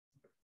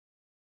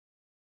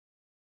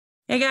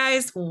Hey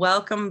guys,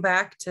 welcome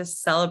back to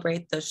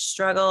Celebrate the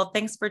Struggle.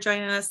 Thanks for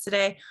joining us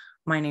today.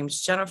 My name's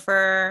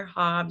Jennifer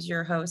Hobbs,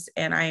 your host,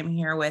 and I am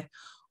here with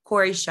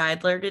Cory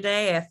Schidler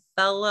today, a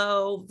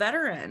fellow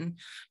veteran.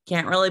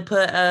 Can't really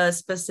put a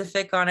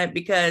specific on it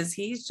because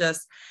he's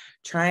just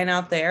trying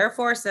out the Air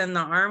Force and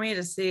the Army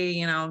to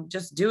see,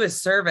 just do his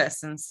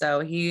service. And so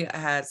he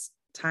has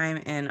time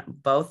in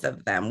both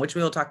of them, which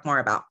we will talk more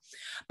about.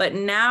 But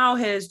now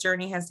his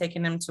journey has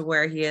taken him to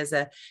where he is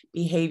a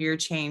behavior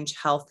change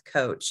health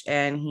coach,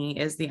 and he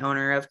is the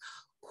owner of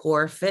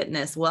Core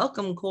Fitness.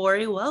 Welcome,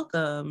 Cory.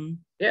 Welcome.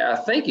 Yeah,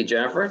 thank you,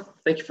 Jennifer.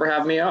 Thank you for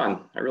having me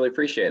on. I really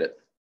appreciate it.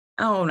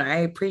 Oh, and I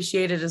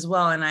appreciate it as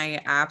well. And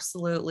I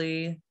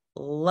absolutely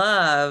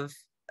love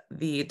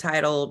the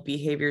title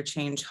Behavior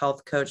Change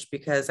Health Coach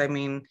because,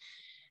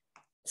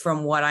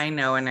 from what I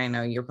know, and I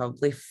know you're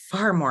probably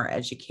far more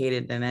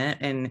educated in it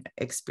and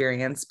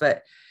experienced,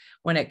 but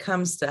when it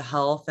comes to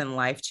health and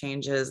life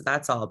changes,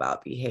 that's all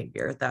about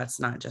behavior. That's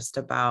not just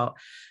about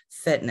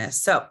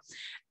fitness. So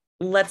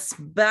let's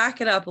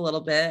back it up a little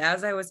bit.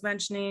 As I was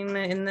mentioning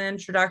in the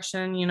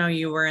introduction,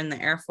 you were in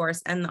the Air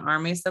Force and the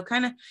Army. So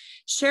kind of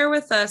share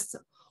with us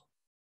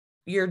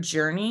your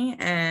journey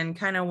and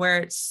kind of where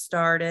it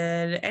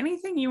started.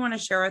 Anything you want to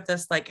share with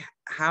us, like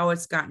how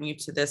it's gotten you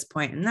to this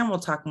point, and then we'll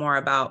talk more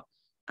about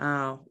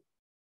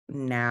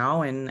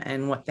now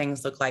and what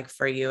things look like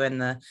for you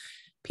and the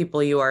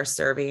people you are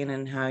serving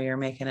and how you're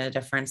making a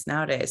difference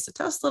nowadays. So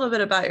tell us a little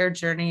bit about your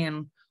journey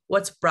and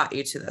what's brought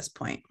you to this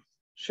point.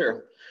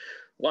 Sure.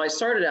 Well, I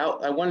started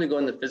out, I wanted to go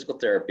into physical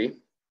therapy.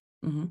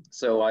 Mm-hmm.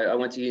 So I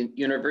went to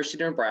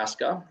University of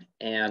Nebraska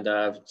and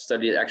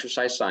studied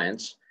exercise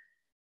science.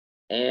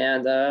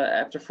 And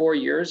after 4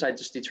 years, I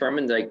just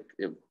determined like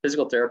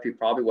physical therapy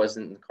probably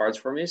wasn't in the cards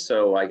for me.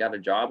 So I got a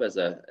job as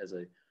a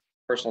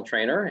personal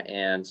trainer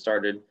and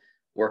started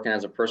working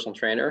as a personal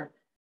trainer.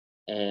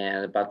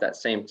 And about that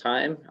same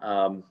time,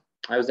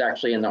 I was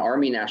actually in the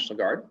Army National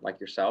Guard, like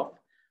yourself.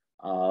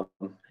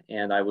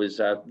 And I was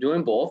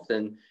doing both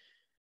and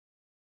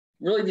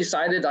really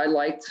decided I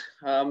liked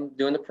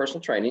doing the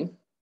personal training.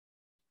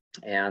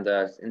 And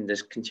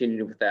just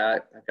continued with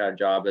that. I got a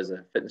job as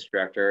a fitness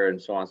director and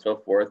so on and so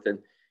forth. And,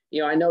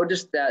 I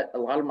noticed that a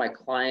lot of my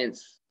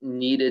clients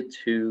needed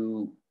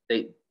to,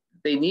 they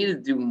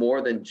needed to do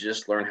more than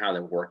just learn how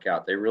to work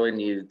out. They really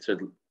needed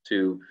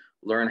to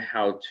learn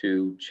how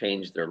to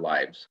change their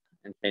lives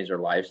and change their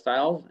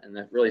lifestyle. And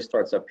that really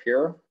starts up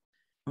here.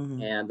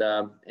 Mm-hmm.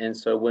 And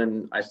so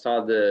when I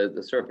saw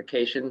the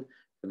certification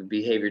for the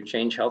behavior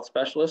change health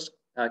specialist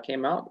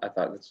came out, I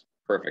thought that's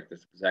perfect.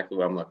 That's exactly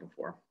what I'm looking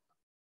for.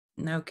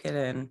 No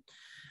kidding.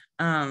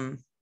 That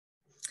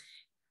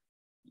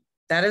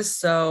is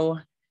so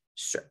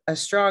a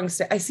strong,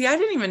 I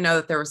didn't even know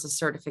that there was a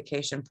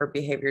certification for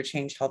behavior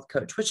change health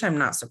coach, which I'm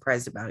not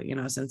surprised about,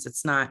 since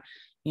it's not,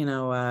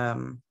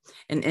 an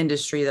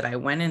industry that I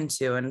went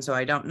into. And so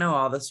I don't know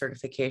all the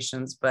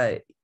certifications,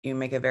 but you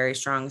make a very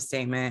strong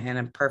statement and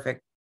a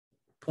perfect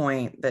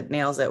point that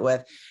nails it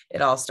with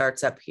it all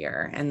starts up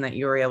here, and that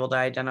you were able to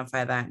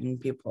identify that in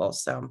people.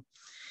 So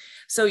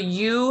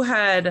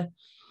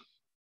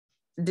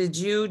did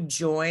you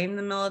join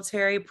the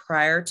military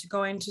prior to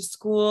going to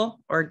school,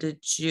 or did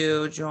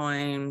you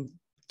join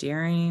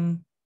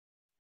during?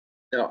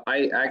 No,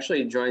 I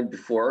actually joined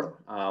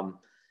before.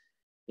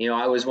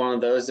 I was one of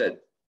those that,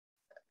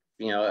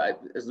 it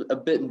was a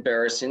bit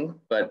embarrassing,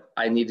 but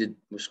I needed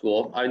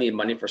school. I needed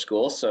money for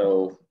school.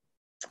 So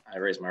I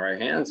raised my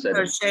right hand and said,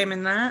 no shame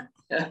in that.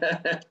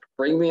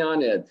 Bring me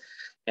on in.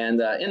 And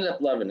ended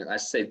up loving it. I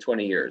stayed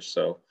 20 years.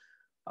 So,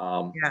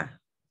 yeah.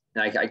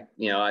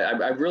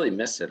 I really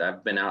miss it.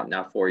 I've been out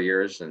now 4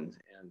 years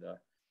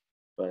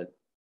but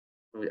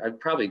I'd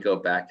probably go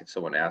back if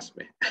someone asked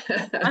me.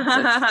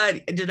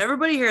 Did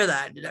everybody hear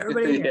that? Did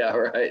everybody hear Yeah,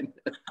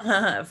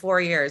 right.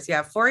 4 years.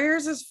 Yeah. 4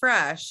 years is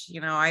fresh.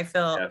 I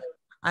feel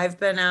I've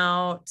been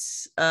out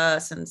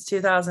since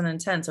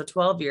 2010. So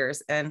 12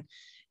 years, and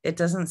it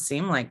doesn't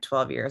seem like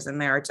 12 years.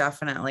 And there are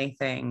definitely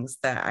things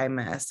that I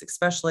miss,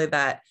 especially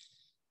that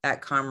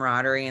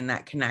camaraderie and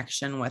that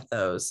connection with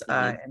those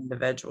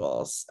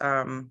individuals.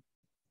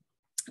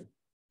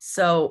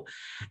 So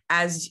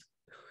as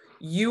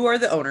you are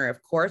the owner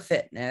of Core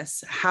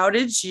Fitness, how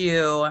did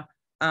you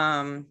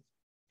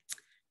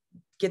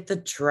get the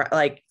drive?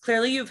 Like,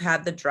 clearly you've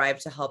had the drive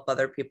to help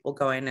other people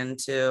going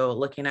into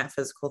looking at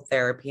physical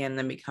therapy and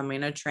then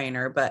becoming a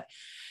trainer, but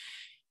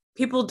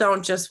people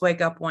don't just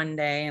wake up one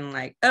day and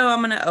like, oh, I'm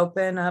going to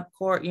open up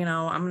I'm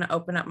going to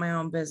open up my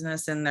own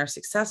business, and they're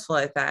successful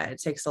at that.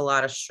 It takes a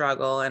lot of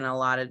struggle and a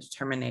lot of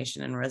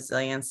determination and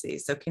resiliency.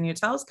 So can you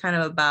tell us kind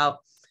of about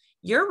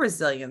your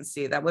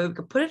resiliency? That way we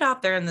could put it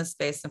out there in the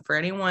space. And for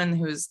anyone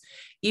who's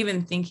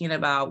even thinking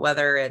about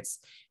whether it's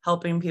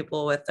helping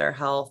people with their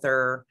health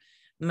or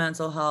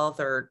mental health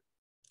or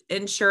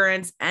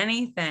insurance,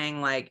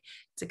 anything, like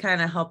to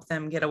kind of help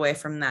them get away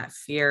from that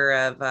fear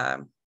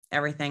of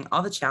everything,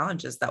 all the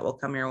challenges that will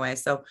come your way.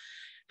 So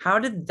how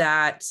did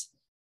that,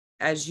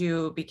 as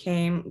you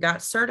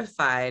got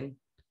certified,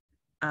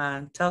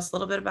 tell us a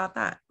little bit about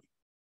that?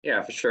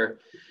 Yeah, for sure.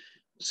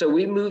 So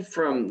we moved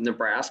from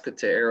Nebraska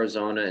to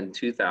Arizona in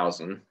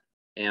 2000.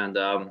 And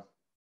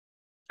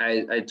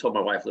I told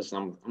my wife,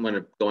 listen, I'm going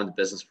to go into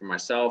business for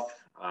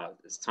myself.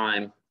 It's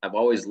time. I've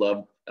always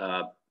loved,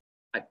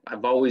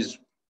 I've always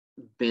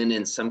been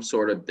in some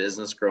sort of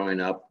business growing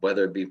up,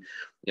 whether it be,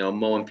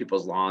 mowing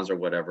people's lawns or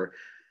whatever.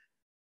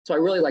 So I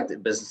really liked the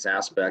business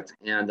aspect.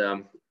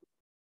 And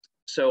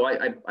so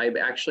I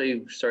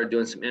actually started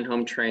doing some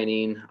in-home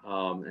training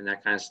and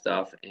that kind of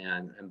stuff,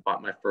 and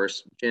bought my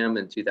first gym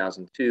in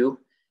 2002.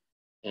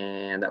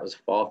 And that was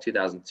fall of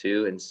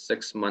 2002. And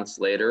 6 months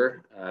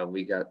later,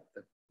 we got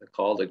the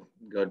call to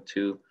go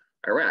to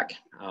Iraq.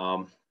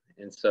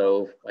 And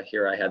so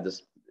here I had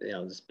this,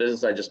 this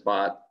business I just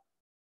bought.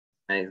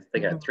 I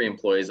think I had 3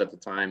 employees at the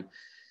time.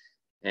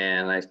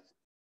 And I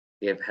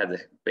had to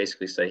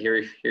basically say,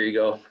 here you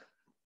go,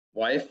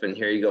 wife, and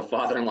here you go,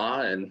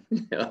 father-in-law, and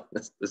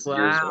this is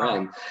yours to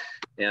run.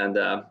 And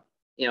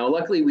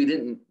luckily we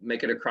didn't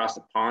make it across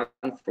the pond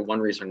for one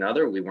reason or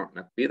another. We weren't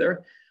meant to be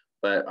there,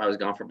 but I was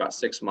gone for about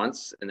 6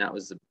 months, and that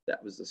was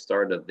the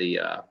start of the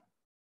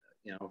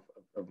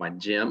of my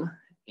gym,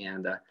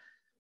 and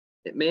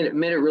it made it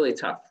really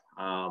tough.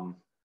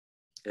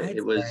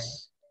 It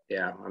was,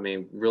 yeah, I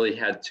mean, really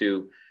had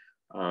to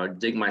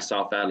dig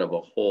myself out of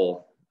a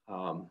hole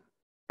from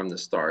the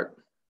start.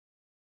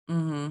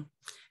 Mm-hmm.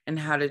 And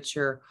how did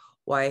your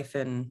wife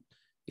and,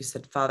 you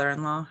said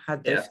father-in-law,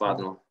 how'd they feel?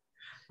 Father-in-law.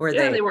 Were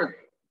they weren't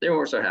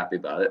so happy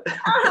about it.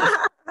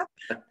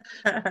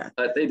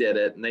 But they did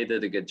it, and they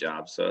did a good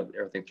job, so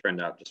everything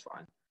turned out just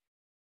fine.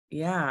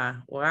 Yeah.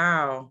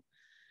 Wow.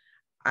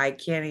 I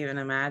can't even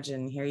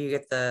imagine. Here you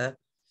get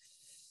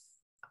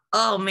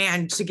oh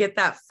man, to get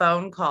that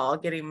phone call,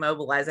 getting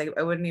mobilized.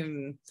 I wouldn't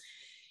even,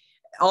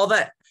 all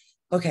that.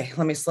 Okay,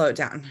 let me slow it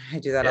down. I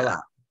do that a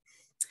lot.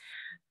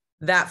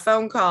 That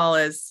phone call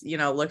is,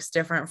 looks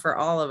different for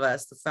all of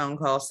us. The phone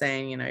call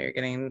saying, you're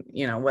getting,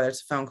 whether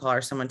it's a phone call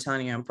or someone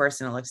telling you in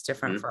person, it looks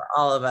different for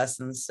all of us.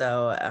 And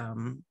so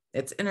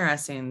it's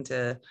interesting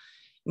to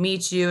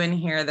meet you and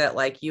hear that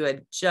like you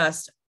had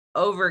just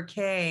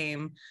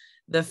overcame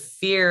the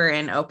fear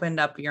and opened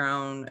up your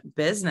own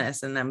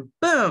business, and then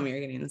boom,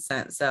 you're getting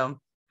sent. So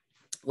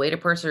way to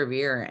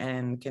persevere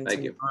and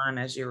continue on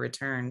as you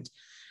returned.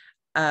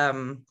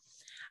 So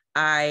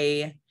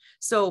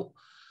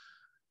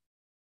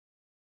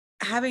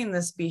having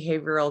this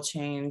behavioral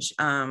change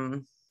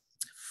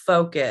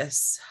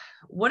focus,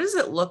 what does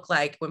it look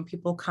like when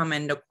people come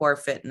into Core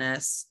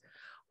Fitness?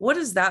 What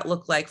does that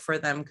look like for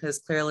them? Because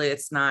clearly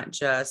it's not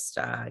just,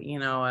 a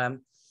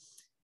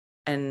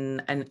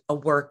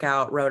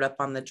workout wrote up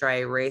on the dry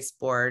erase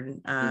board.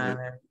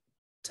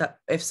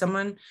 If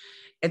someone,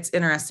 it's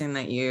interesting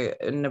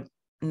that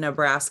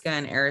Nebraska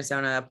and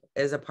Arizona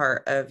is a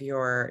part of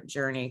your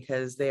journey,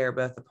 because they are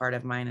both a part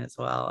of mine as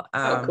well.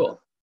 Oh,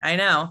 cool. I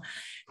know.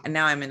 And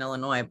now I'm in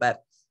Illinois,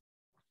 but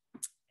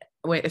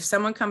if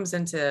someone comes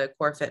into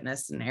Core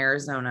Fitness in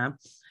Arizona,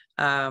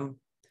 and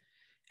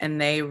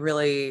they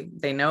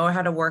know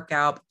how to work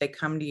out, but they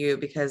come to you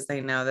because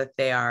they know that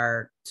they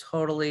are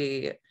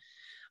totally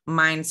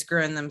mind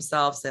screwing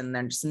themselves and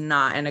they're just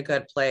not in a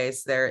good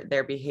place.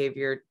 Their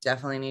behavior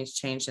definitely needs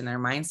change and their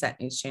mindset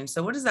needs change.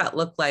 So what does that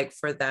look like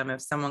for them if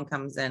someone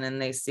comes in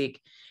and they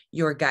seek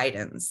your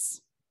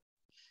guidance?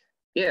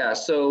 Yeah,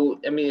 so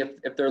I mean,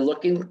 if they're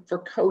looking for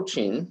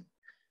coaching,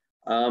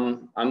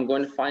 I'm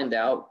going to find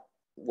out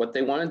what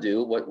they want to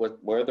do, what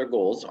are their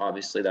goals.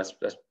 Obviously, that's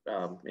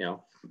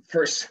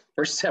first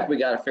step we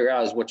got to figure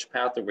out is which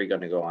path are we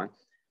going to go on.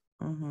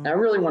 And I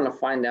really want to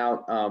find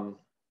out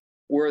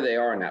where they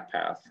are in that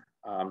path.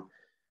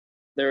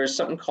 There is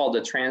something called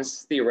the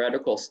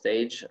trans-theoretical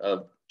stage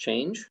of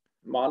change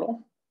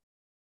model,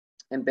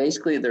 and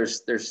basically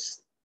there's a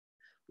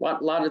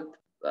lot of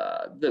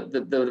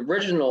the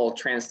original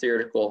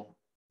trans-theoretical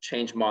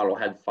change model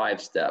had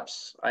 5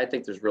 steps. I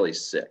think there's really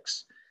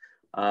 6.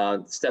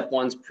 Step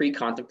 1's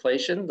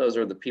pre-contemplation. Those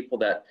are the people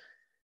that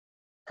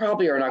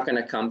probably are not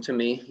going to come to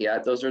me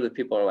yet. Those are the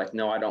people who are like,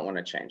 no, I don't want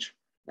to change.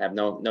 I have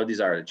no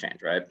desire to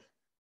change, right?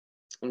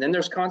 And then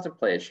there's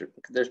contemplation.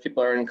 There's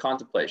people that are in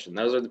contemplation.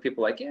 Those are the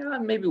people like, yeah,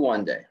 maybe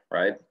one day,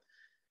 right?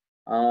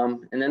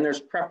 And then there's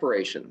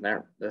preparation.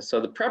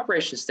 So the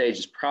preparation stage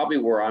is probably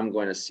where I'm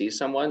going to see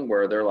someone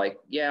where they're like,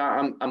 yeah,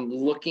 I'm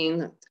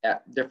looking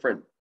at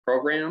different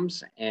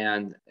programs,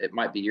 and it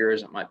might be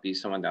yours, it might be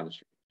someone down the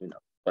street,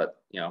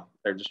 but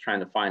they're just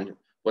trying to find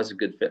what's a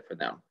good fit for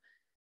them.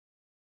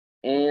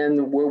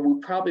 And where we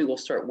probably will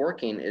start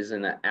working is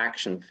in an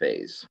action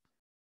phase.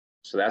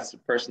 So that's the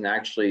person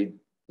actually,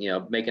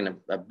 making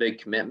a big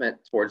commitment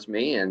towards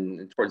me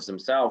and towards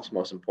themselves,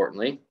 most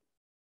importantly,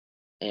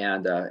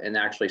 and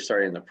actually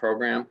starting the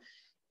program.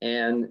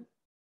 And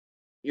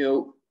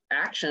the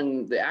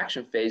action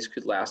phase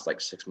could last like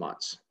 6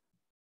 months.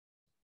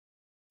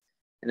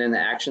 And then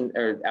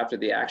after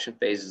the action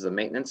phase is the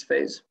maintenance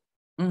phase.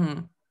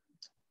 And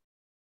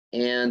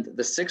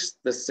the sixth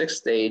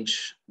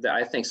stage that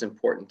I think is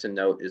important to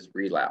note is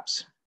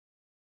relapse.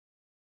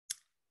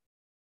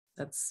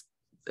 That's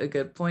a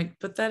good point.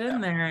 Put that in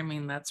there. I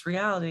mean, that's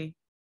reality.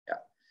 Yeah.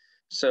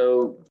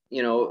 So, a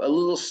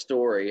little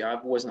story. I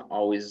wasn't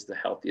always the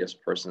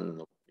healthiest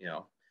person,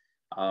 I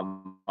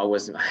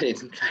wasn't,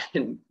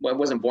 I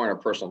wasn't born a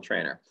personal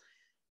trainer.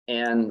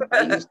 And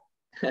I used,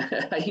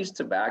 I used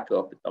tobacco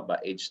up until about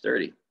age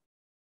 30.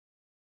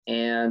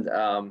 And,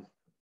 and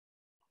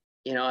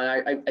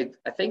I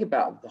think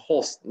about the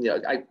whole,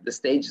 the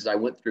stages I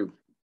went through,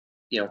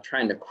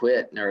 trying to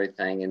quit and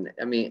everything. And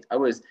I mean,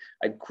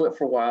 I'd quit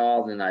for a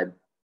while, then I'd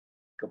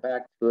go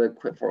back to it,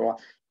 quit for a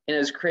while. And it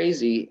was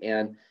crazy.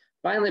 And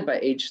finally, by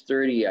age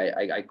 30,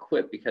 I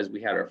quit because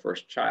we had our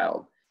first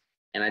child.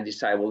 And I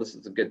decided, well, this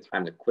is a good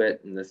time to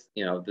quit. And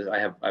I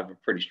have a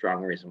pretty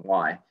strong reason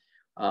why.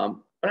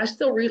 But I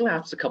still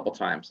relapsed a couple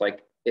times.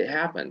 Like, it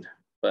happened,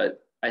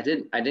 but I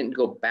didn't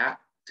go back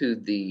to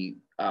the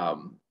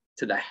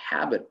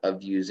habit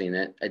of using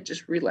it. I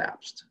just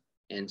relapsed.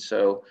 And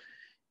so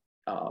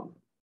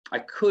I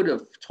could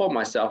have told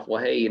myself,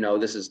 well, hey,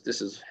 this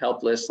is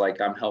helpless.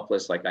 Like, I'm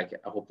helpless. Like, I'm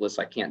hopeless.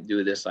 I can't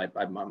do this. I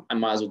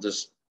might as well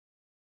just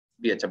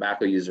be a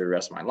tobacco user the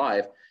rest of my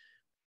life.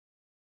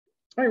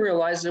 I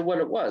realized what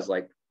it was.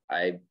 Like,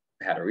 I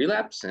had a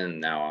relapse, and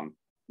now I'm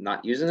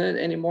not using it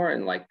anymore.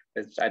 And like,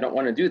 I don't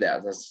want to do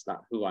that. That's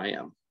not who I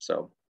am.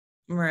 So,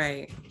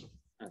 Right.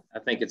 I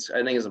think it's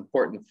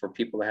important for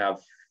people to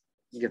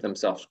give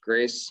themselves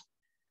grace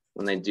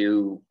when they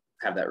do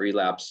have that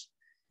relapse,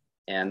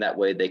 and that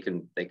way they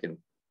can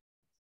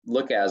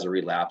look at it as a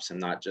relapse and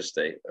not just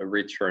a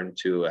return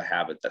to a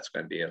habit that's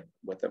going to be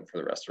with them for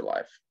the rest of their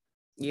life.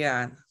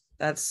 Yeah,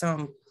 that's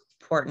so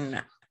important.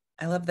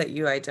 I love that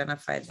you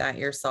identified that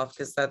yourself,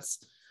 because that's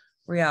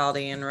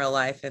reality in real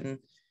life, and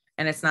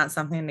it's not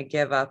something to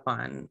give up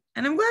on.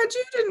 And I'm glad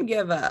you didn't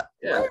give up.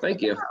 Yeah,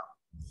 thank you.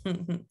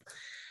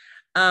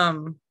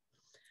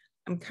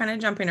 I'm kind of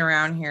jumping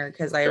around here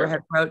because I Sure.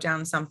 had wrote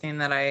down something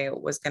that I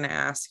was going to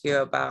ask you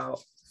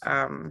about.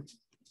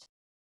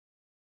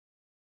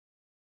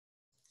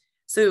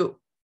 So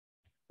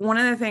one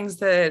of the things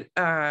that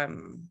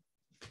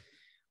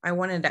I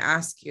wanted to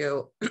ask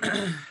you,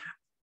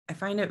 I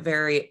find it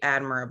very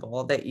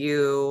admirable that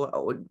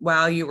you,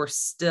 while you were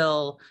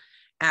still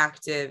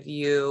active,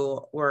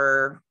 you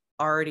were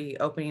already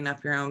opening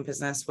up your own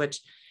business,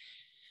 which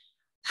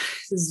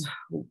is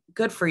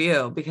good for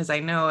you, because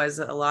I know as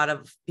a lot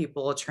of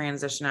people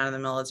transition out of the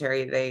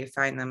military, they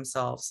find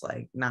themselves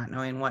like not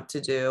knowing what to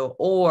do,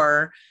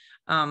 or,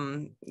 a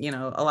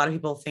lot of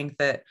people think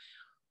that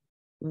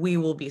we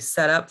will be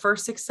set up for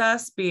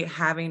success,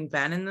 having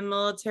been in the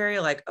military,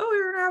 like, oh,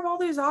 you're gonna have all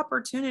these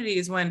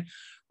opportunities, when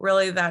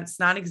really that's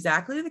not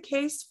exactly the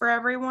case for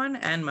everyone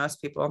and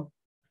most people.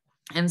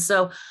 And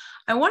so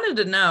I wanted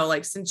to know,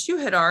 like, since you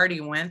had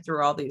already went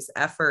through all these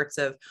efforts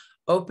of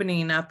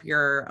opening up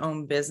your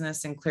own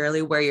business and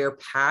clearly where your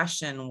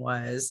passion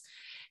was,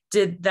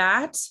 did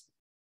that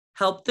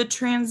help the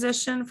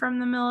transition from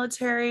the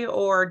military?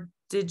 Or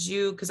did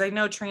you, because I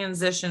know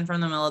transition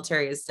from the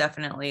military is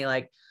definitely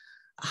like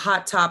a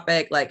hot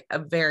topic, like a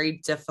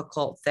very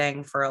difficult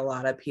thing for a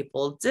lot of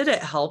people. Did it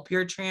help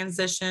your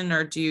transition,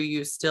 or do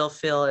you still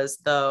feel as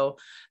though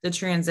the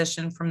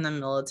transition from the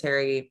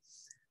military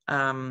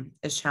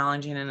is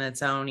challenging in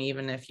its own,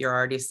 even if you're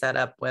already set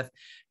up with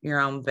your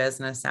own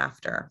business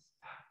after?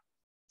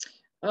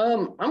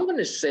 I'm going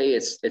to say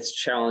it's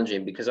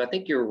challenging, because I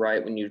think you're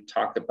right when you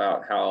talk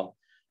about how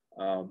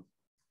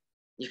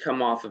you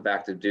come off of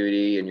active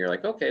duty and you're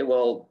like, okay,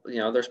 well,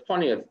 there's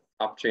plenty of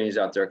opportunities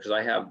out there because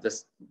I have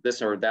this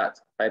or that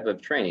type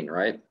of training,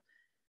 right?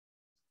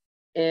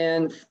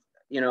 And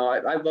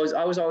I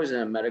was always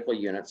in a medical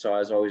unit, so I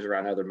was always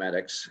around other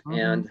medics.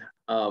 Mm-hmm.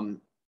 And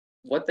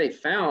what they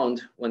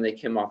found when they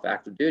came off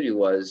active duty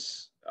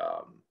was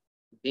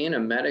being a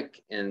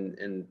medic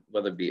in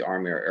whether it be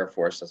Army or Air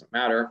Force, doesn't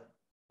matter,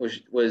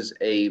 was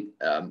a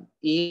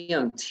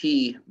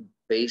EMT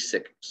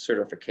basic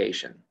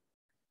certification,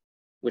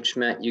 which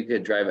meant you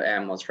could drive an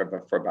ambulance for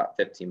about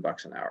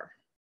 $15 an hour.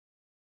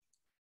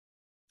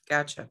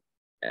 Gotcha.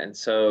 And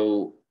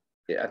so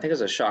I think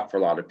it's a shock for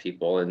a lot of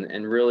people,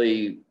 and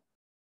really,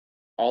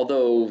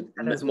 although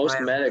most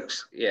wild.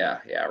 medics, yeah,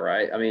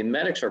 right. I mean,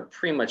 medics are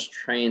pretty much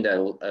trained at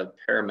a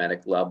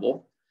paramedic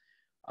level.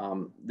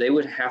 They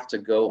would have to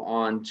go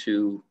on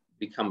to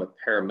become a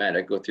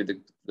paramedic, go through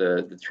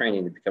the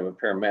training to become a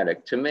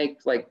paramedic to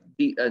make like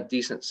a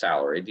decent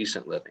salary, a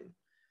decent living.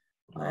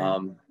 Right.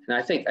 And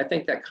I think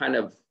that kind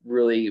of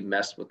really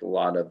messed with a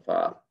lot of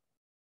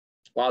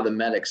the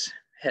medics'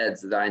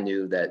 heads that I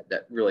knew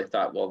that really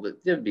thought, well, it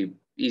would be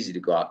easy to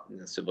go out in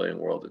the civilian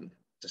world and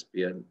just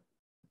be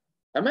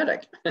a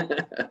medic.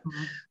 Mm-hmm.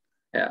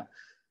 Yeah.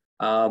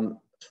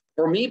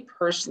 For me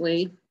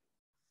personally,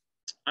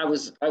 I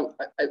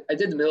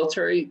did the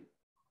military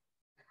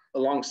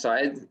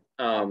alongside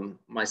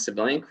my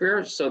civilian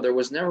career, so there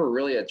was never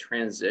really a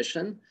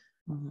transition.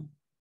 Mm-hmm.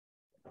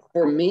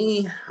 For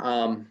me,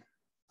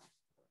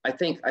 I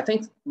think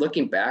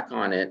looking back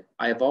on it,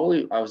 I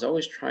was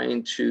always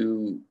trying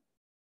to.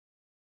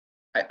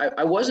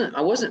 I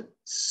wasn't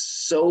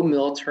so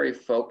military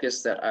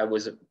focused that I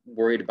was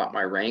worried about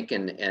my rank,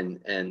 and I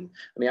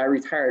mean, I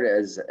retired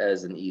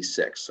as an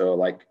E6, so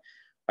like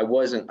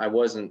I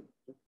wasn't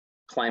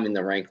climbing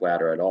the rank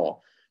ladder at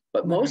all.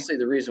 But Right. mostly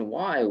the reason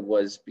why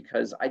was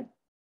because I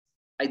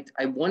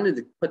wanted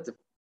to put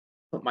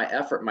my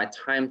effort, my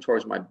time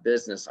towards my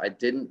business. I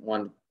didn't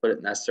want to put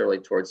it necessarily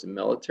towards the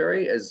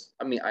military.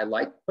 I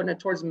like putting it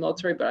towards the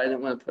military, but I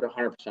didn't want to put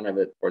 100% of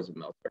it towards the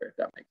military, if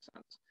that makes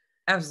sense.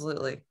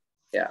 Absolutely.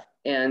 Yeah.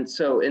 And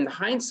so in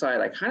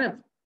hindsight, I kind of,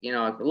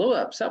 a little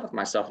upset with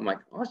myself. I'm like,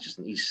 oh, it's just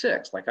an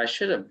E6. Like I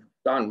should have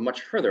gone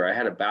much further. I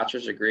had a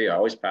bachelor's degree. I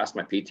always passed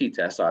my PT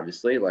test,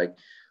 obviously. Like,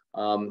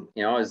 I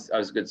was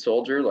a good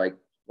soldier. Like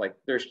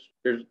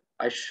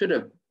I should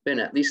have been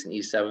at least an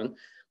E7,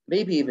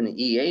 maybe even an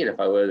E8 if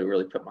I would have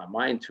really put my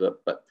mind to it.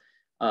 But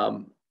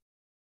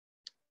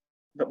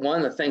one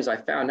of the things I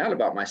found out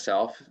about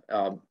myself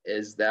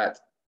is that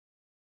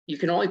you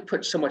can only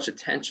put so much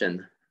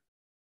attention.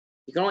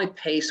 You can only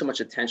pay so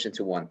much attention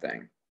to one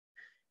thing.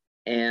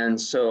 And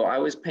so I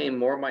was paying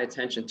more of my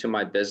attention to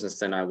my business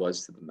than I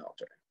was to the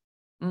military.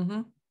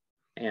 Mm-hmm.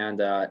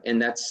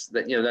 And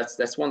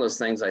that's one of those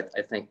things I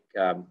think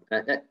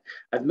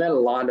I've met a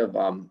lot of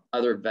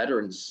other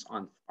veterans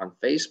on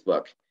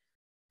Facebook,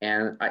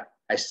 and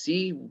I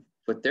see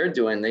what they're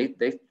doing.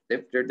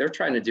 They're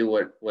trying to do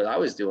what I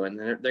was doing.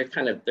 They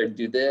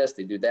do this,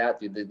 they do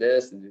that, they do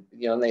this, and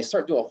they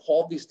start doing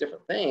all these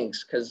different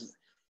things because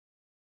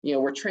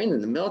we're trained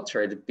in the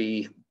military to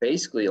be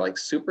basically like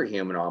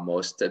superhuman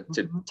almost, to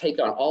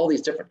take on all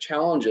these different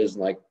challenges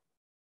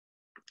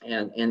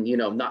and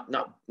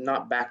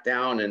not back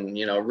down and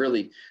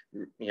really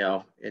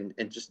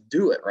and just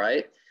do it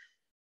right.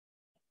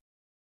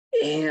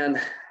 And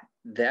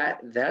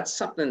that's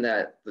something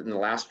that in the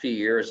last few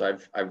years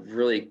I've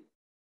really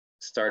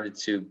started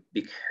to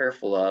be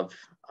careful of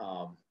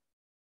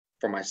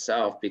for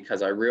myself,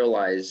 because I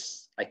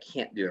realize I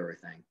can't do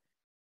everything.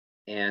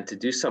 And to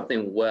do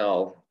something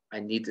well, I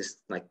need to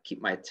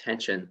keep my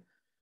attention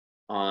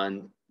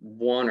on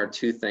one or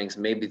two things,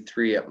 maybe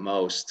three at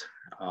most,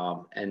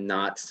 and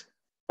not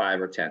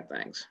 5 or 10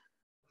 things.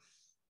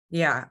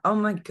 Yeah. Oh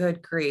my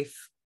good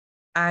grief.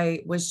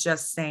 I was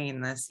just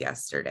saying this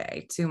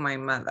yesterday to my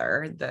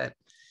mother, that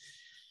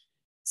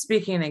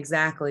speaking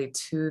exactly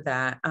to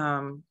that.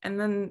 And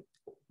then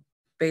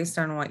based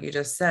on what you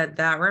just said,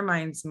 that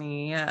reminds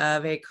me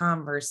of a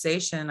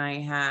conversation I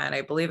had,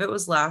 I believe it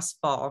was last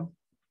fall.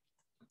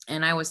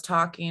 And I was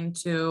talking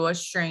to a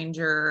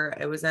stranger.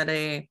 It was at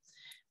a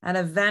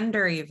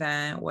vendor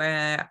event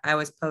where I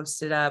was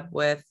posted up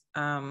with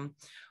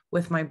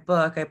my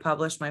book. I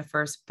published my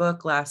first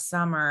book last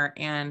summer.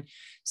 And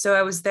so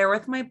I was there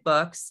with my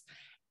books,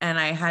 and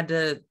I had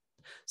to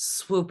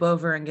swoop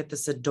over and get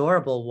this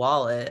adorable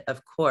wallet,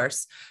 of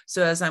course.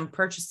 So as I'm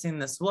purchasing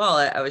this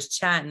wallet, I was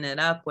chatting it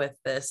up with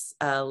this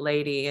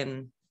lady,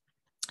 and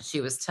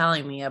she was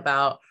telling me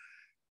about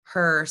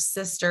her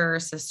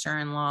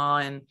sister-in-law.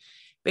 And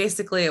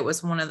basically it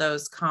was one of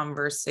those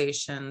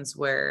conversations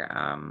where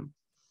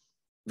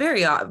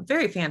very,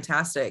 very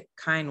fantastic,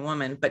 kind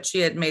woman, but she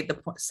had made the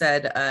point,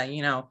 said,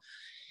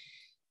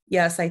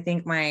 yes, I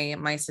think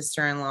my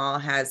sister-in-law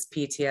has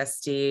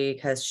PTSD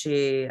because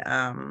she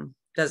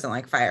doesn't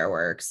like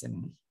fireworks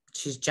and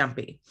she's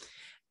jumpy.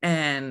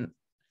 And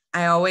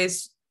I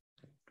always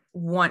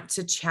want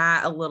to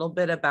chat a little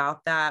bit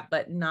about that,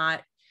 but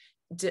not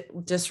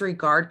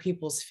disregard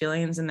people's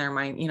feelings in their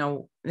mind,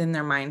 in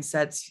their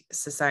mindsets.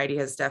 Society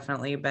has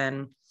definitely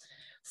been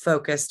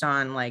focused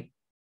on like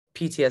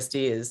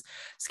PTSD is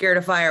scared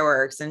of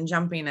fireworks and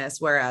jumpiness,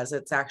 whereas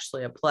it's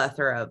actually a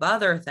plethora of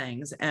other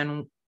things.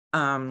 And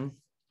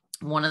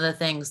one of the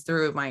things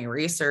through my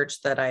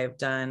research that I've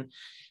done,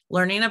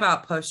 learning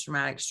about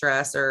post-traumatic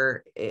stress,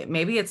 or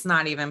maybe it's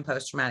not even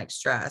post-traumatic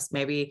stress,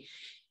 maybe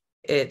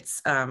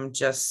it's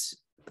just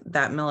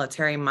that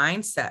military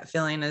mindset,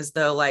 feeling as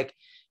though like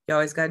you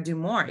always got to do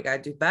more, you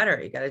got to do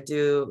better, you got to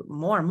do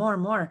more.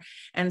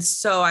 And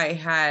so I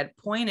had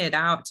pointed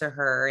out to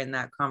her in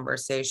that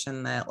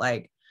conversation that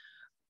like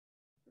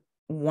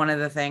one of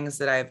the things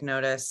that I've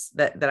noticed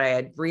that I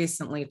had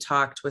recently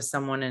talked with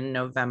someone in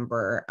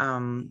November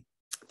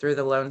through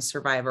the Lone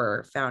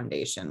Survivor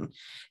Foundation.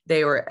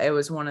 It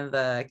was one of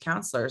the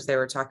counselors. They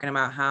were talking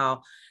about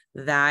how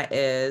that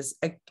is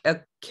a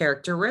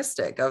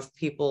characteristic of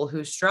people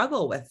who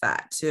struggle with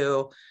that,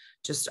 to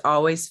just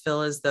always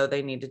feel as though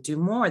they need to do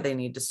more, they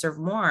need to serve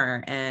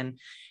more. And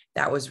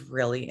that was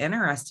really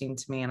interesting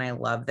to me. And I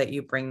love that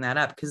you bring that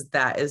up, because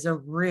that is a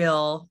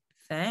real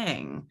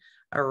thing.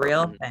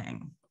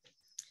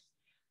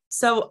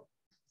 So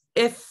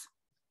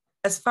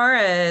as far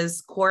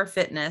as core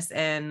fitness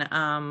and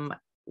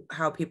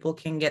how people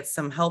can get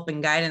some help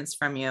and guidance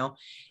from you,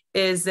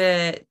 is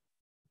it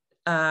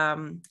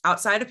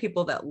outside of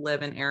people that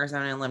live in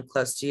Arizona and live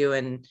close to you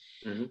and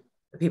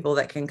the people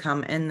that can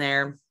come in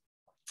there,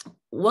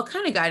 what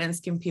kind of guidance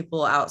can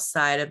people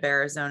outside of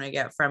Arizona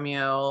get from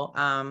you?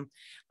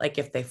 Like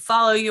if they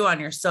follow you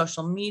on your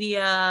social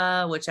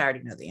media, which I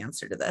already know the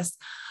answer to this,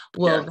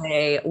 will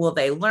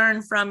they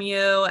learn from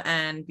you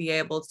and be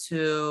able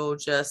to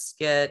just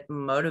get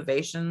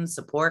motivation,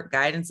 support,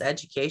 guidance,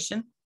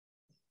 education?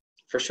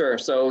 For sure.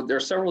 So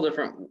there's several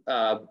different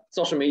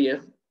social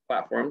media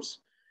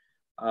platforms.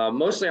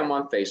 Mostly I'm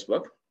on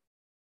Facebook.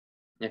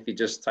 If you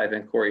just type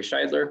in Cory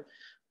Schidler,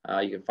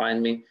 you can find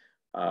me.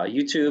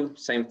 YouTube,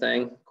 same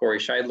thing, Cory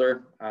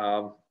Schidler.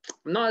 I'm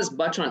not as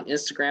much on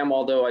Instagram,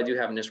 although I do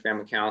have an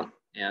Instagram account,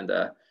 and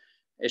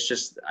it's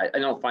just I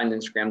don't find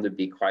Instagram to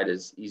be quite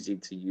as easy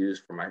to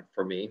use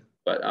for me.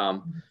 But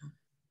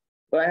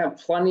I have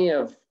plenty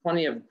of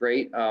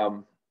great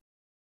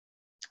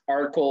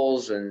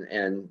articles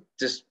and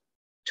just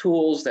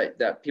tools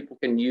that people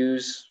can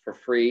use for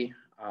free.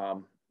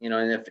 And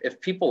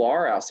if people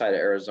are outside of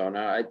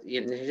Arizona,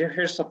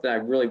 here's something I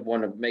really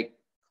want to make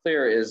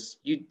clear is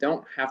you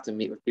don't have to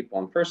meet with people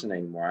in person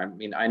anymore. I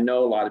mean, I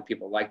know a lot of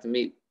people like to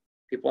meet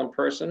people in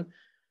person,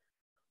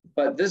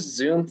 but this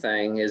Zoom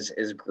thing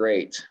is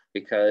great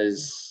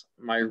because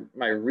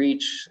my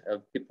reach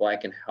of people I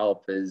can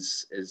help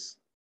is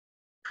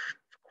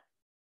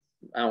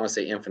I don't want to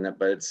say infinite,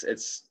 but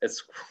it's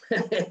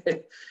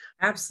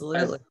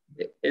Absolutely.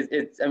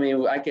 I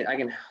mean, I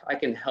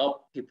can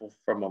help people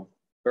from a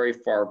very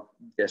far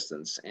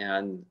distance,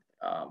 and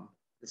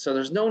so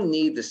there's no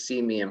need to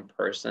see me in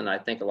person. I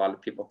think a lot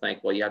of people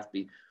think, well, you have to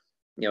be,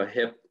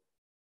 hip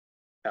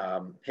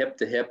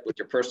to hip with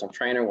your personal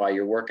trainer while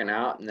you're working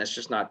out, and that's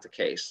just not the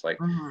case. Like,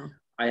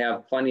 I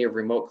have plenty of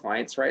remote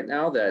clients right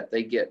now that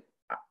they get.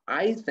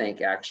 I think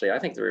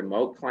the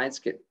remote clients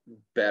get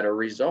better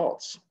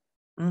results.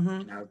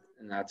 And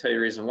I'll tell you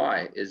the reason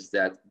why is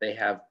that they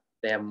have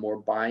more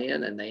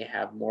buy-in and they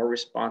have more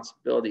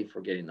responsibility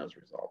for getting those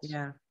results.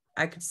 Yeah,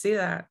 I could see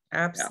that.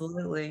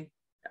 Absolutely.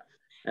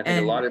 Yeah. I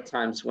think a lot of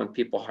times when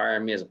people hire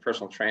me as a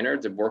personal trainer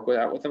to work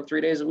with them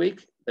 3 days a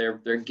week,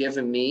 they're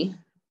giving me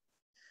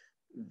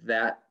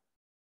that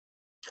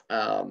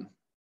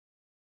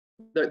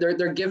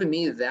they're giving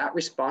me that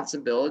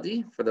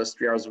responsibility for those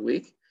 3 hours a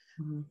week,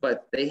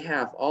 but they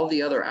have all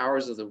the other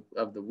hours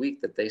of the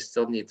week that they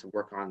still need to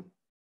work on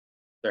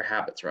their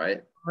habits,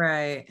 right?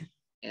 Right.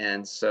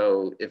 And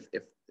so if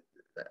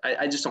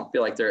I just don't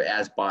feel like they're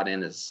as bought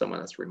in as someone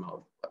that's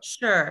remote.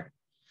 Sure.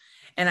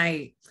 And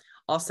I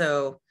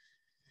also,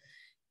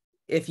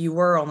 if you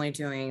were only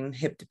doing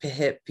hip to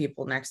hip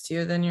people next to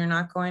you, then you're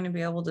not going to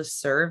be able to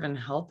serve and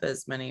help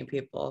as many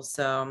people.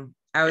 So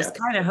I was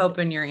kind of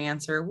hoping your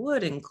answer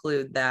would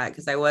include that,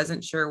 because I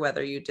wasn't sure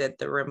whether you did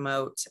the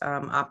remote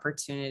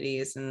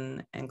opportunities,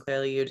 and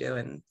clearly you do,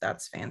 and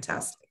that's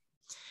fantastic.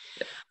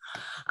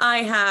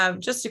 I have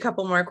just a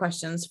couple more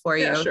questions for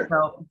you. Sure.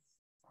 So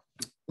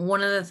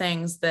one of the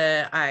things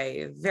that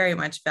I very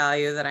much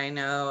value, that I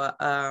know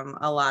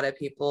a lot of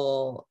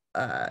people,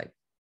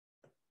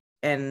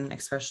 and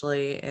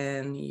especially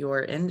in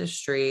your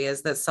industry,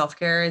 is that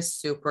self-care is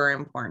super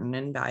important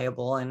and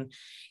valuable, and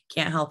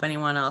can't help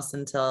anyone else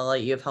until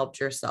you've helped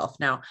yourself.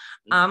 Now,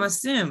 I'm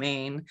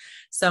assuming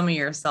some of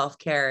your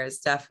self-care is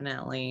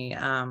definitely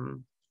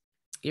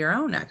your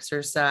own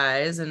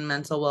exercise and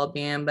mental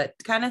well-being, but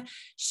kind of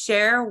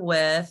share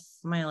with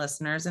my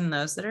listeners and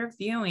those that are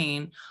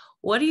viewing,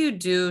 what do you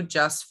do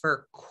just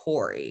for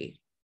Cory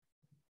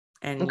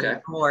and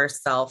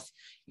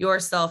your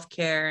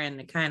self-care, and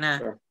to kind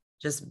of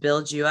just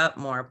build you up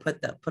more,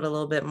 put a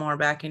little bit more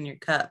back in your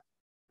cup?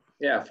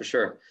 Yeah, for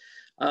sure.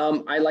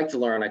 I like to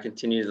learn.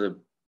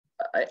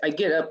 I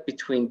get up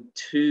between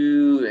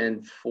 2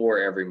 and 4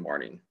 every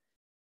morning,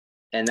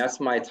 and that's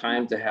my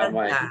time to have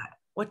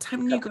What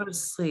time do you go to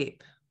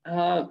sleep?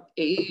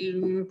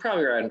 Probably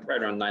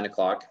right around 9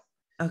 o'clock.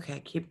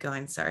 Okay, keep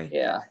going. Sorry.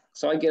 Yeah.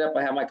 So I get up,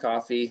 I have my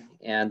coffee,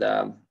 and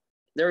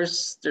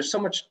there's so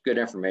much good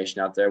information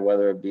out there,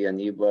 whether it be an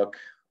ebook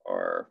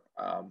or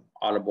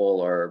Audible,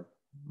 or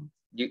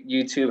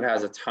YouTube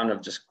has a ton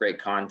of just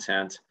great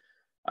content.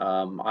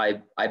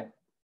 I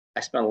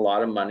spend a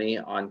lot of money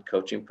on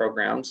coaching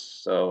programs,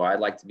 so I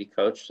like to be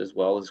coached as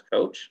well as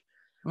coach.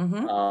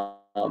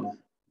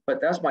 But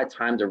that's my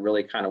time to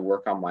really kind of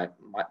work on my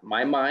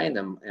mind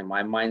and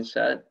my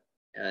mindset,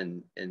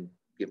 and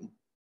get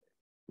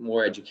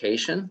more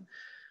education.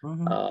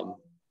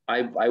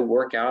 I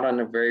work out on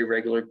a very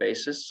regular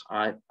basis.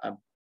 I'm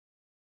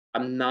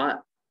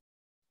not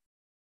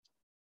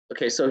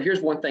okay. So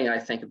here's one thing I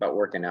think about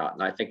working out,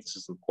 and I think this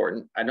is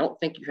important. I don't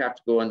think you have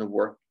to go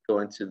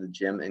into the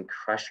gym and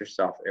crush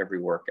yourself every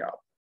workout.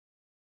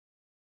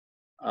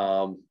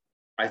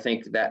 I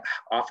think that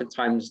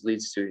oftentimes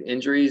leads to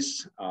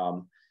injuries,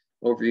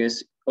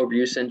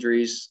 overuse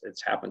injuries.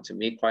 It's happened to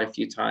me quite a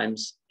few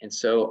times. And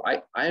so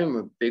I am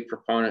a big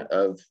proponent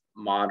of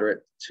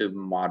moderate to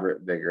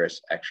moderate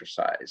vigorous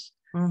exercise.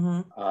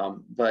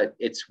 But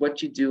it's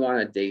what you do on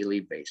a daily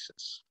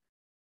basis.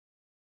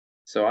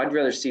 So I'd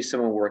rather see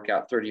someone work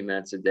out 30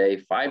 minutes a day,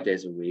 5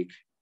 days a week,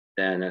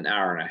 than an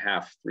hour and a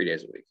half, 3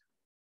 days a week.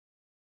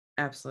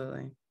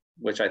 Absolutely.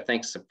 Which I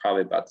think is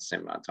probably about the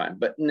same amount of time.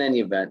 But in any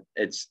event,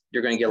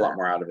 you're going to get a lot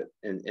more out of it,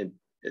 in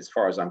as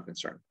far as I'm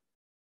concerned.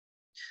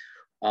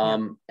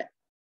 And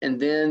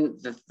then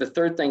the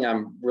third thing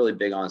I'm really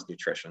big on is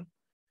nutrition.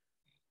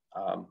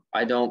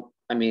 Although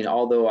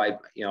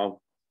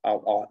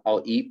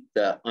I'll eat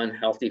the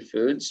unhealthy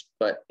foods,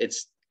 but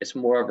it's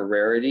more of a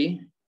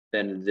rarity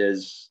than it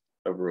is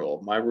a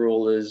rule. My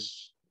rule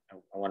is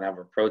I want want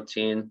to have a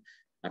protein,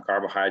 a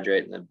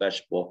carbohydrate, and a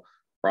vegetable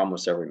for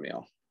almost every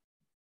meal.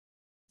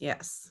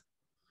 Yes.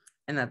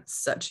 And that's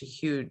such a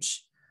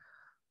huge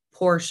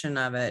portion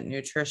of it,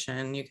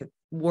 nutrition. You could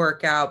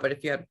work out, but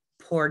if you have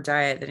poor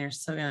diet, then you're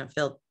still going to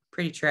feel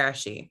pretty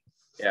trashy.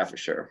 Yeah, for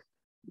sure.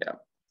 Yeah.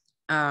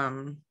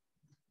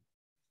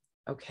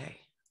 Okay.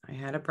 I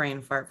had a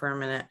brain fart for a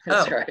minute.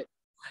 That's right.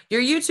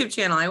 Your YouTube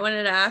channel. I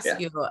wanted to ask Yeah.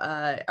 you,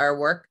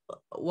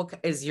 what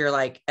is your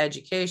like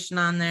education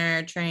on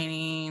there,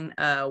 training,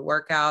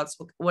 workouts?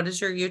 What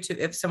is your YouTube?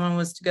 If someone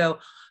was to go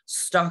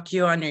stalk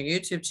you on your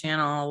YouTube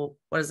channel,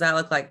 what does that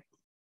look like?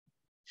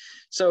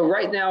 So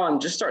right now I'm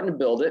just starting to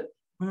build it.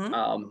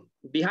 Mm-hmm.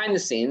 Behind the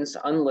scenes,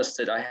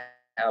 unlisted, I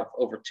have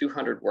over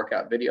 200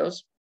 workout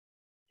videos.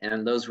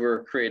 And those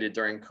were created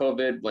during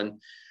COVID when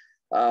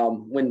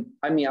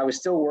I was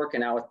still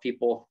working out with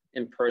people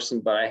in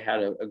person, but I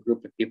had a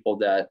group of people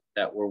that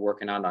were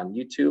working out on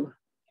YouTube.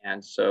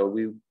 And so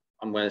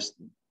I'm going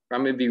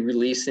to be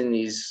releasing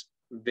these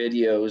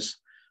videos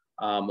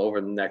over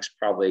the next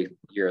probably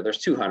year. There's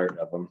 200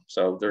 of them.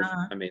 So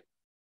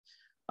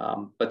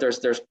but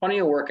there's plenty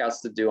of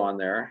workouts to do on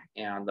there,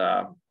 and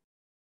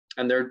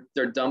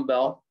they're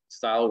dumbbell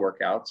style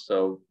workouts.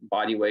 So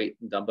body weight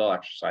and dumbbell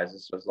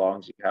exercises. So as long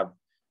as you have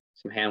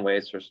some hand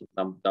weights or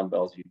some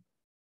dumbbells,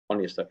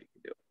 plenty of stuff you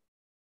can do.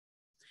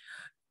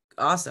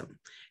 Awesome.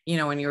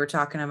 When you were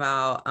talking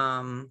about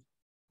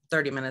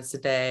 30 minutes a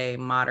day,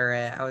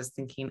 moderate, I was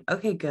thinking,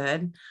 okay,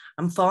 good.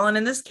 I'm falling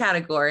in this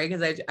category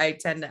because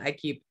I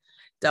keep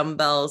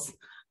dumbbells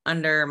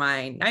under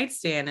my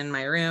nightstand in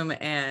my room,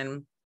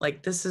 and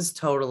like, this is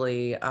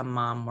totally a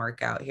mom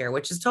workout here,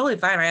 which is totally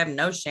fine. I have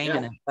no shame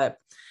in it, but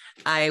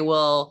I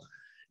will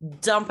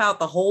dump out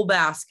the whole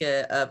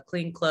basket of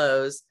clean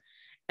clothes,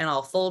 and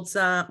I'll fold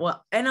some,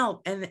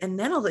 and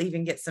then I'll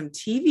even get some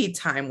TV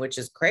time, which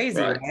is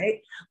crazy, right?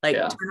 Like,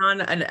 turn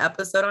on an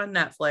episode on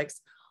Netflix,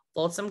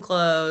 fold some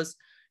clothes,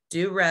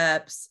 do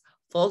reps,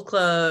 fold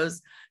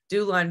clothes,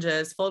 do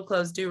lunges, fold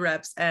clothes, do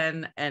reps,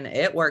 and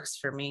it works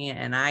for me,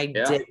 and I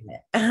dig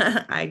it.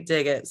 I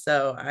dig it.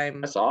 So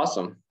that's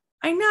awesome.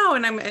 I know,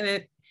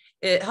 and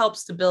it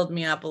helps to build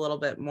me up a little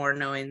bit more,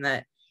 knowing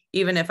that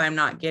even if I'm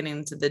not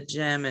getting to the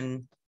gym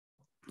and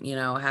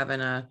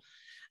having a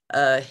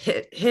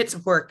hit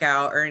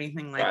workout or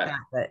anything like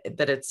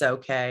that it's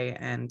okay,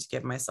 and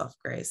give myself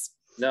grace.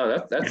 No,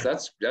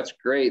 that's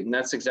great, and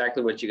that's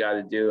exactly what you got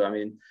to do. I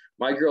mean,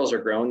 my girls are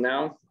grown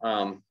now,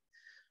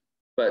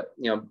 but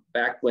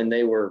back when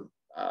they were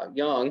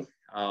young,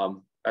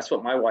 that's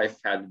what my wife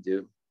had to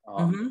do.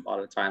 A lot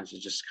of times,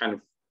 is just kind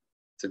of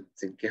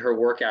to get her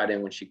workout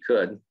in when she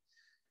could,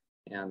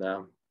 and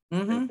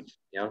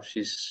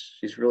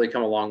she's really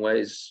come a long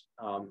ways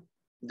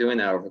doing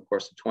that over the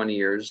course of 20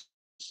 years,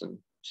 and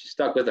she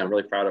stuck with it. I'm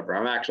really proud of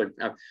her.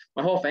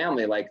 My whole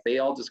family, like, they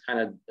all just kind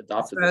of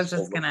adopted this. I was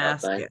just going to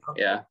ask you.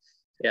 Yeah.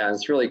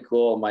 It's really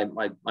cool. My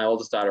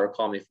oldest daughter will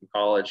call me from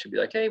college. She'd be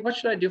like, "Hey, what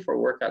should I do for a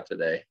workout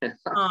today?"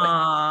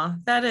 Aw,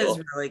 that is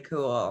really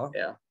cool.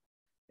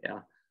 Yeah.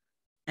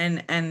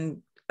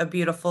 And a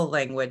beautiful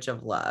language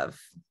of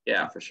love.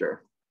 Yeah, for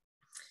sure.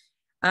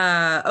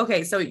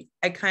 Okay, so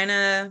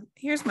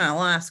here's my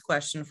last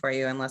question for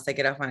you, unless I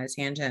get off on a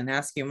tangent and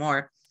ask you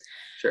more.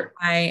 Sure.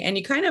 And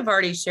you kind of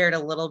already shared a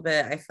little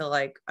bit, I feel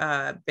like,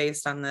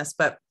 based on this,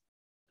 but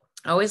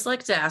I always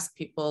like to ask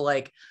people,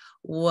 like,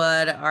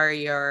 what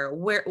are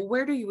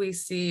where do we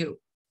see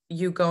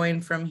you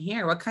going from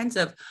here? What kinds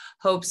of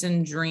hopes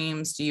and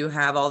dreams do you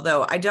have?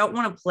 Although I don't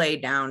want to play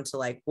down to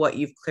like what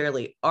you've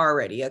clearly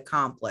already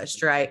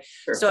accomplished, right?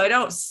 Sure. So I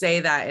don't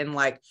say that in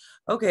like,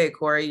 okay,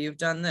 Cory, you've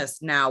done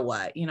this, now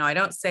what? I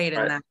don't say it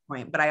in that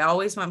point, but I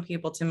always want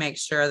people to make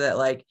sure that,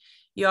 like,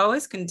 you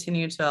always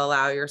continue to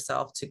allow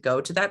yourself to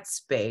go to that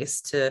space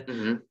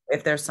to,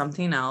 if there's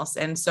something else.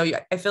 And so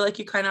I feel like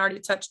you kind of already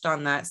touched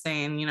on that,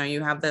 saying,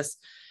 you have this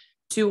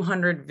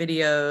 200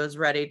 videos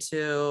ready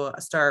to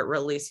start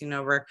releasing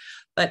over,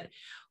 but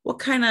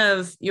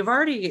you've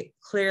already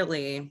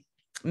clearly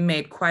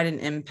made quite an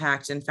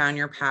impact and found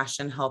your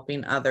passion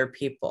helping other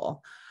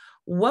people.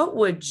 What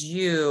would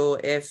you,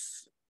 if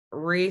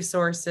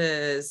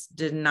resources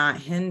did not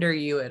hinder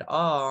you at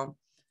all,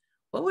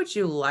 what would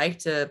you like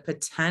to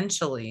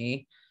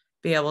potentially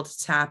be able to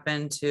tap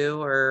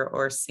into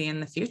or see in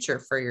the future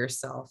for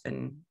yourself,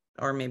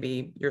 or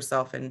maybe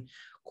yourself in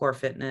Core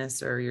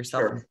Fitness, or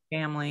yourself in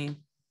family?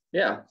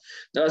 Yeah,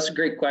 no, that's a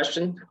great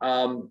question.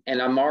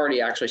 And I'm already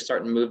actually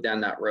starting to move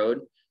down that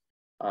road.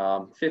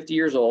 50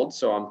 years old,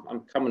 so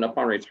I'm coming up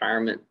on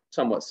retirement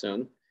somewhat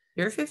soon.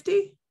 You're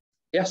 50?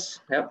 Yes.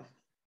 Yep.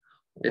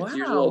 50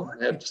 years Wow. old.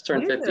 I just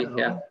turned 50.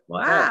 Yeah.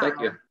 Wow. Yeah, thank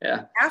you.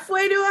 Yeah.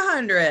 Halfway to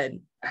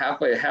 100.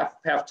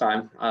 Half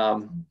time.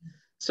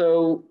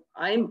 So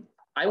I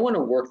want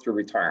to work through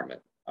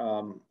retirement.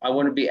 I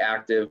want to be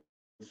active.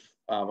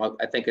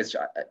 I think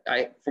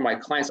for my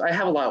clients, I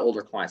have a lot of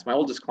older clients. My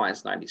oldest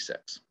client's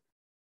 96.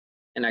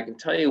 And I can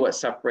tell you what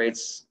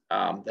separates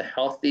the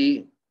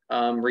healthy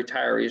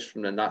retirees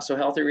from the not so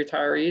healthy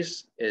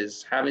retirees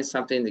is having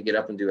something to get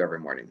up and do every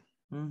morning.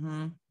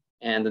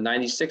 And the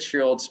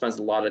 96-year-old spends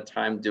a lot of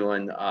time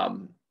doing,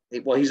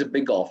 well, he's a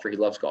big golfer. He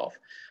loves golf,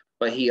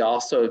 but he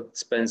also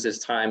spends his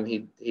time,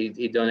 he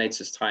donates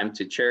his time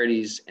to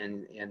charities,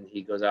 and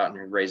he goes out and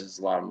he raises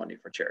a lot of money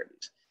for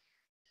charities.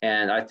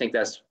 And I think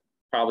that's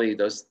probably,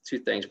 those two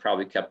things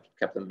probably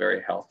kept him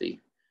very healthy,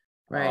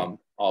 Right.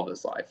 all of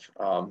his life,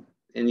 and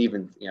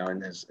even,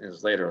 in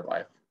his later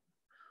life.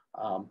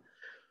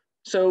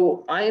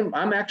 So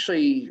I'm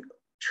actually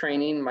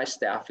training my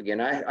staff again.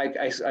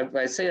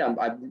 I say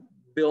I'm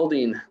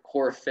building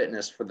Core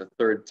Fitness for the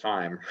third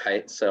time,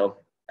 right? So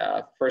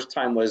first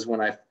time was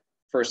when I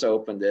first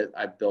opened it.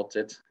 I built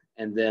it,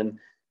 and then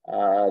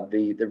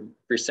the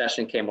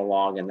recession came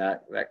along, and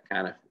that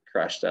kind of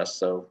crushed us.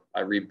 So I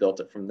rebuilt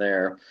it from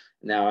there.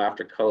 Now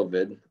after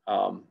COVID,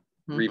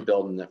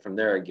 rebuilding it from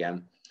there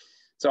again.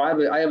 So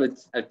I have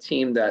a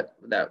team that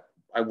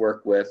I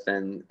work with,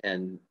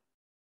 and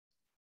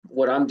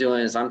what I'm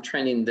doing is I'm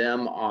training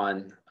them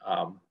on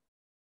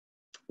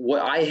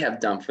what I have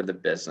done for the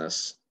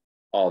business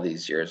all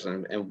these years,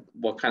 and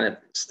what kind of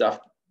stuff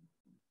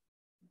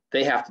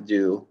they have to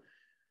do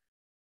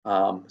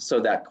so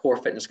that Core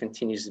Fitness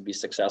continues to be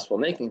successful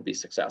and they can be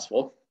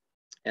successful.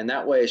 And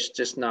that way it's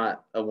just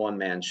not a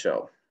one-man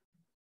show.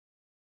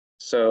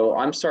 So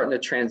I'm starting to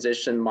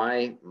transition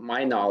my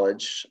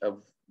knowledge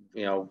of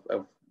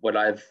what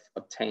I've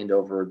obtained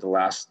over the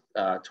last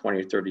 20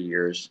 or 30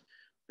 years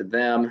to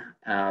them.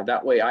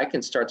 That way I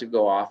can start to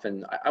go off,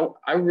 and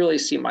I really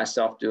see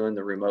myself doing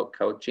the remote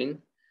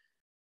coaching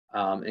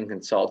and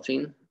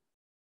consulting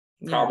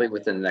probably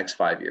within the next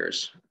 5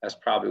 years. That's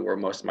probably where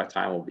most of my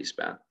time will be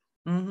spent.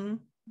 Mm-hmm.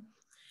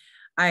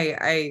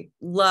 I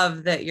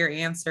love that your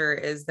answer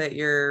is that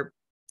you're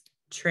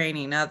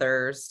training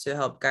others to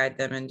help guide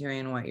them in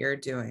doing what you're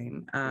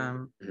doing.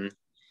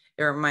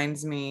 It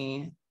reminds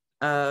me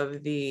of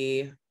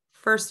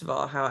first of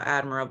all, how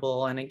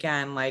admirable. And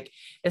again, like,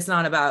 it's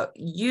not about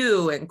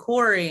you and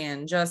Cory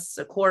and just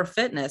a Core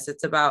Fitness.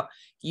 It's about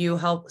you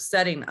help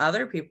setting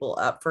other people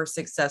up for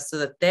success so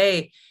that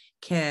they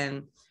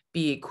can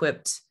be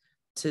equipped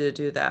to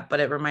do that. But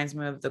it reminds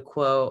me of the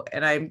quote,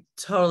 and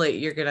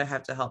you're going to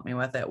have to help me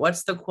with it.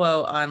 What's the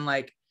quote on,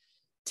 like,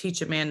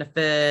 teach a man to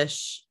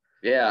fish?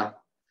 Yeah.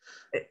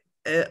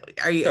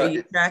 Are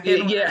you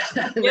tracking? Yeah.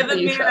 Give a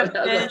man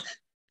a fish.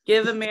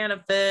 Give a man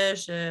a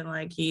fish, and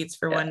like he eats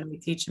for one day,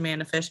 teach a man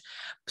to fish.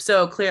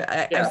 So clear.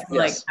 I feel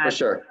like that, for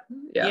sure.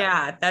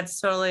 Yeah,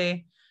 that's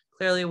totally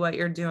clearly what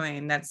you're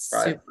doing. That's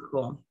super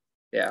cool.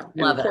 Yeah.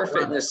 Love and Core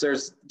Fitness,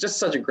 there's just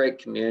such a great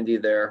community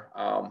there.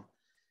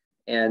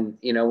 And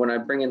when I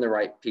bring in the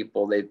right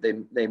people, they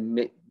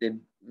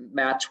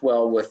match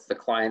well with the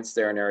clients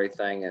there and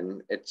everything.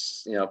 And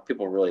it's,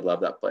 people really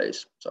love that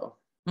place. So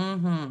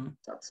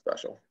that's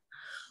special.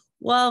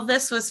 Well,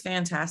 this was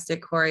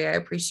fantastic, Cory. I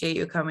appreciate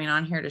you coming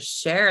on here to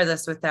share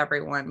this with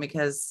everyone,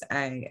 because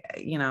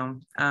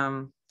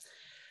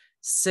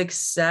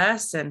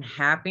success and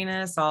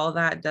happiness, all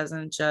that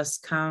doesn't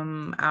just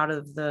come out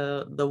of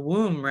the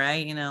womb,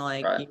 right?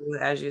 You,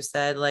 as you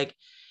said, like,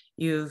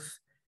 you've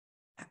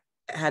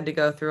had to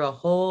go through a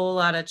whole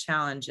lot of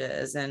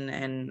challenges,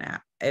 and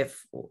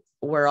if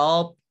we're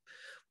all,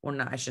 well,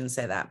 no, I shouldn't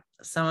say that.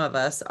 Some of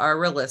us are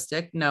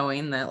realistic,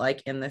 knowing that,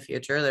 like, in the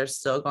future, there's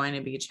still going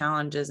to be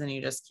challenges, and you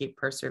just keep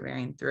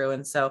persevering through.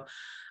 And so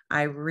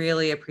I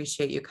really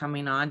appreciate you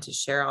coming on to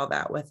share all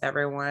that with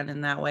everyone.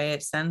 And that way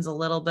it sends a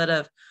little bit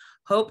of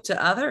hope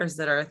to others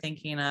that are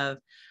thinking of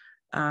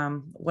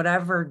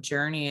whatever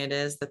journey it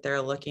is that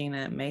they're looking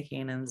at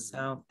making. And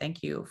so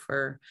thank you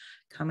for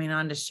coming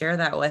on to share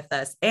that with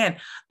us. And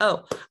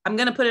I'm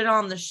going to put it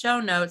on the show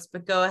notes,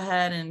 but go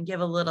ahead and give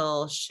a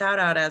little shout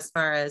out as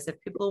far as if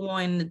people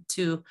wanted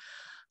to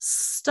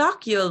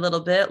stalk you a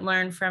little bit,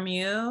 learn from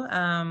you,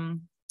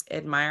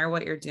 admire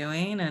what you're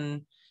doing,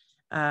 and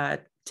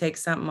take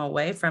something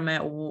away from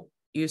it.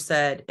 You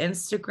said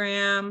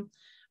Instagram,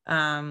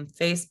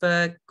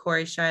 Facebook,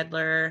 Cory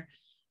Schidler.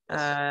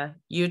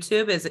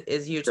 YouTube is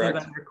YouTube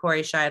Correct. Under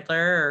Cory Schidler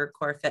or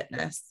Core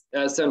Fitness?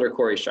 It's under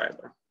Cory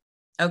Schidler.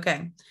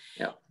 Okay.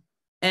 Yeah.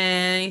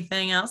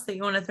 Anything else that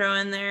you want to throw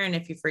in there? And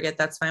if you forget,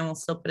 that's fine. We'll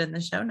still put it in the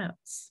show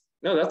notes.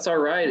 No, that's all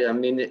right. I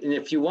mean, and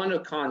if you want to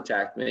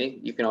contact me,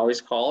 you can always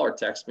call or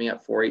text me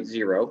at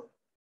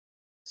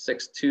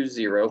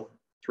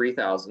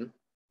 480-620-3000.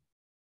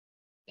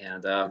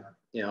 And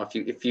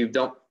if you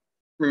don't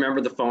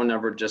remember the phone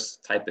number,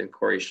 just type in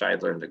Cory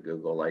Schidler into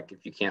Google. Like,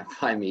 if you can't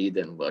find me,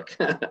 then look.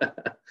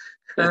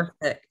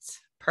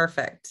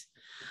 Perfect.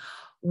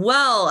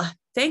 Well,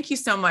 thank you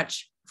so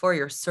much for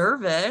your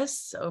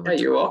service.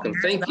 You're welcome.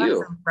 Thank you.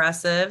 That's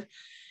impressive.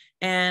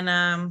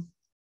 And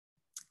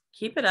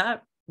keep it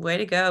up. Way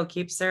to go.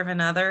 Keep serving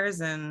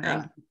others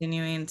and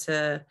continuing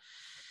to,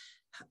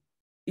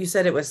 you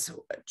said it was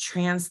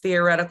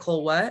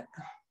trans-theoretical what?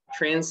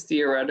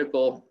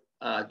 Trans-theoretical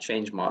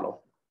change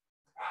model.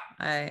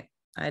 I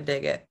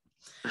dig it.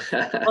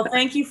 Well,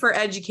 thank you for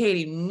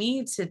educating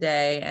me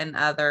today and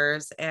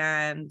others,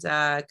 and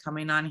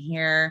coming on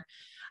here,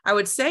 I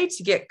would say,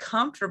 to get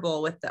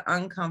comfortable with the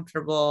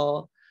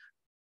uncomfortable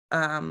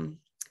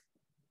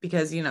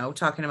because,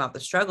 talking about the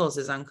struggles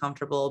is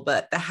uncomfortable,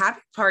 but the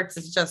happy parts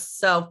is just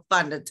so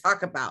fun to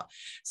talk about.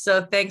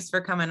 So thanks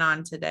for coming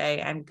on today,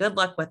 and good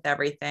luck with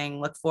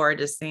everything. Look forward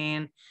to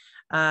seeing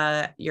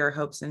your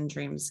hopes and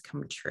dreams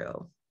come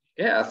true.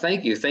 Yeah,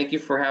 thank you. Thank you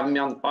for having me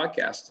on the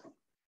podcast.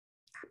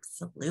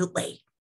 Absolutely.